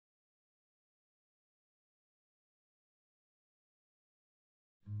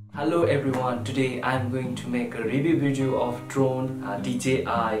Hello everyone, today I'm going to make a review video of drone DJI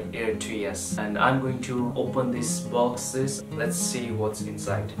Air 2S, and I'm going to open these boxes. Let's see what's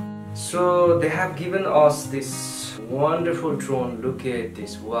inside. So they have given us this wonderful drone. Look at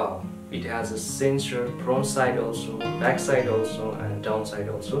this. Wow, it has a sensor front side also, back side also, and down side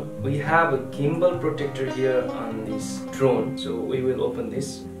also. We have a gimbal protector here on this drone, so we will open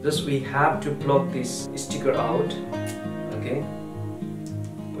this. Just we have to plug this sticker out. Okay,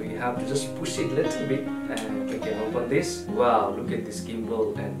 we have to just push it a little bit and we can open this. Wow, look at this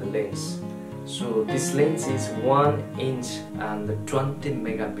gimbal and the lens. So this lens is 1 inch and 20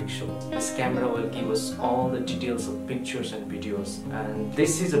 megapixels. This camera will give us all the details of pictures and videos. And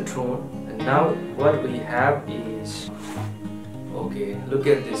this is a drone. And now what we have is, okay, look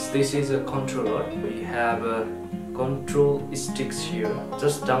at this. This is a controller. We have a control sticks here,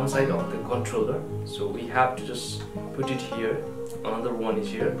 just downside of the controller. So we have to just put it here. Another one is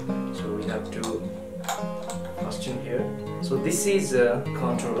here. So we have to fasten here. So this is a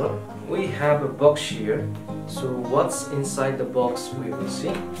controller. We have a box here. So what's inside the box we will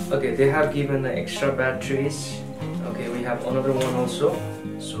see. Okay, they have given extra batteries. Okay, we have another one also.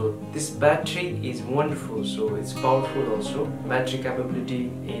 So this battery is wonderful, so it's powerful also. Battery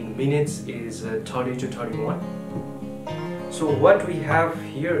capability in minutes is 30 to 31. So what we have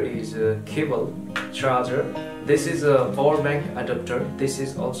here is a cable charger. This is a power bank adapter. This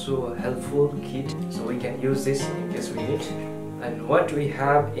is also a helpful kit, so we can use this in case we need. And what we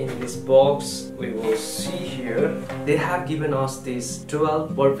have in this box, we will see here. They have given us these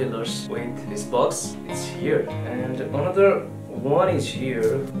 12 propellers with this box. It's here. And another one is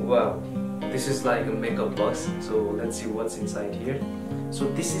here. Wow, this is like a makeup box. So let's see what's inside here. So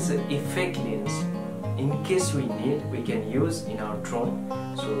this is an effect lens. In case we need, we can use in our drone.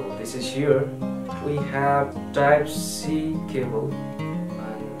 So this is here. We have type C cable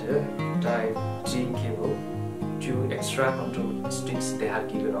and type G cable. 2 extra control sticks they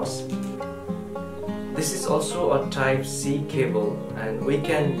have given us. This is also a type C cable, and we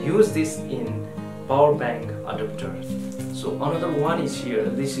can use this in power bank adapter. So another one is here.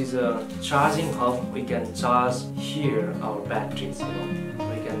 This is a charging hub. We can charge here our batteries.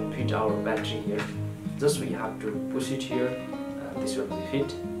 We can fit our battery here. Just we have to push it here, and this will be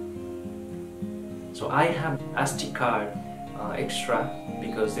fit. So I have SD card extra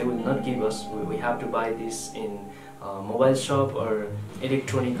because they will not give us. We have to buy this in mobile shop or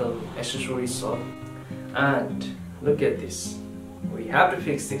electronical accessories shop. And look at this. We have to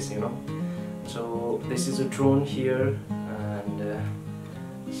fix this, So this is a drone here,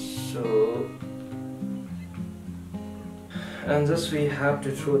 and just we have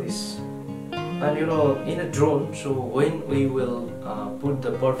to throw this. And in a drone, so when we will put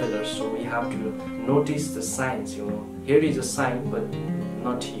the propeller, so we have to notice the signs. Here is a sign, but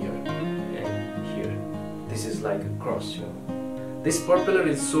not here and here. This is like a cross. This propeller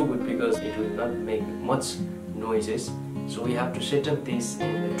is so good because it will not make much noises. So we have to set up this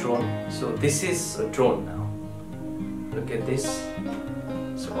in the drone. So this is a drone now. Look at this.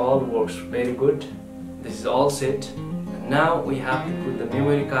 So all works very good. This is all set. And now we have to put the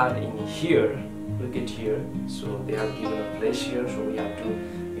memory card in here. Look at here. So they have given a place here. So we have to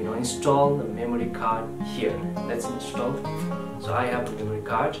install the memory card here. Let's install. So I have the memory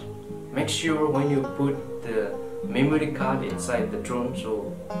card. Make sure when you put the memory card inside the drone,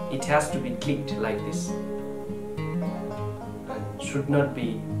 so it has to be clicked like this and should not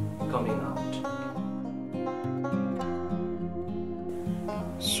be coming out.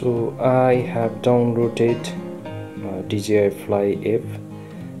 So I have downloaded DJI Fly app,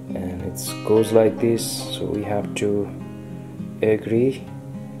 and it goes like this. So we have to agree,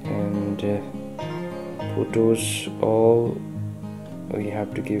 and photos all we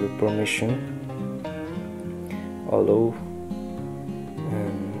have to give a permission, allow,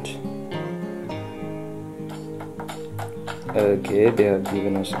 and okay, they have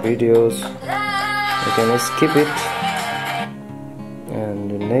given us videos. We can skip it,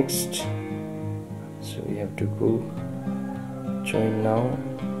 and next. So we have to go join now.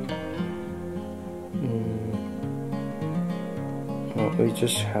 We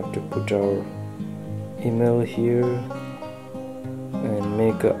just have to put our email here and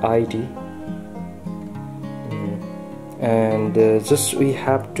make an ID, and just we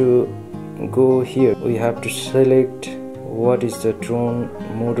have to go here. We have to select what is the drone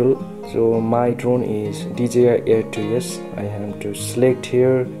model. So my drone is DJI Air 2S. I have to select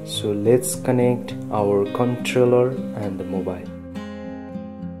here. So let's connect our controller and the mobile.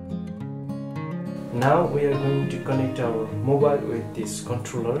 Now we are going to connect our mobile with this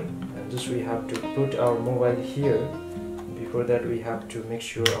controller, and just we have to put our mobile here For that we have to make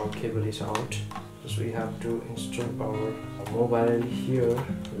sure our cable is out. So we have to install our mobile here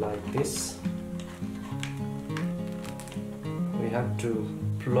like this. We have to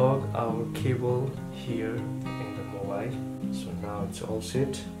plug our cable here in the mobile. So now it's all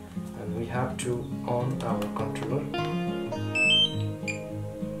set, and we have to on our controller.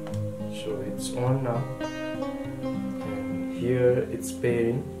 So it's on now, and here it's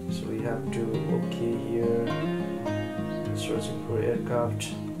pairing. So we have to okay here, searching for aircraft.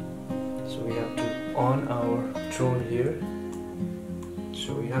 So we have to on our drone here.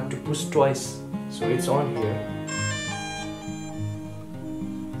 So we have to push twice. So it's on here.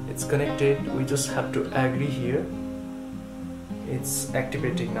 It's connected. We just have to agree here. It's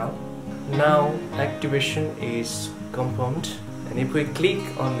activating now. Now activation is confirmed. And if we click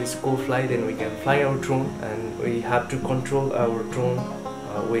on this go fly, then we can fly our drone, and we have to control our drone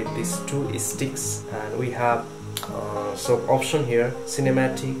with these two sticks. And we have some option here: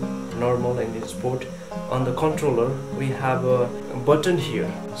 cinematic, normal, and sport. On the controller we have a button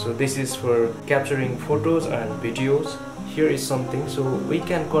here. So this is for capturing photos and videos. Here is something, so we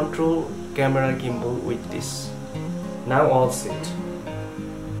can control camera gimbal with this. Now all set.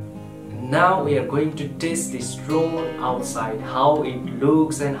 Now we are going to test this drone outside, how it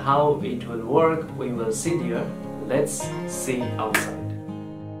looks and how it will work. We will see there. Let's see outside.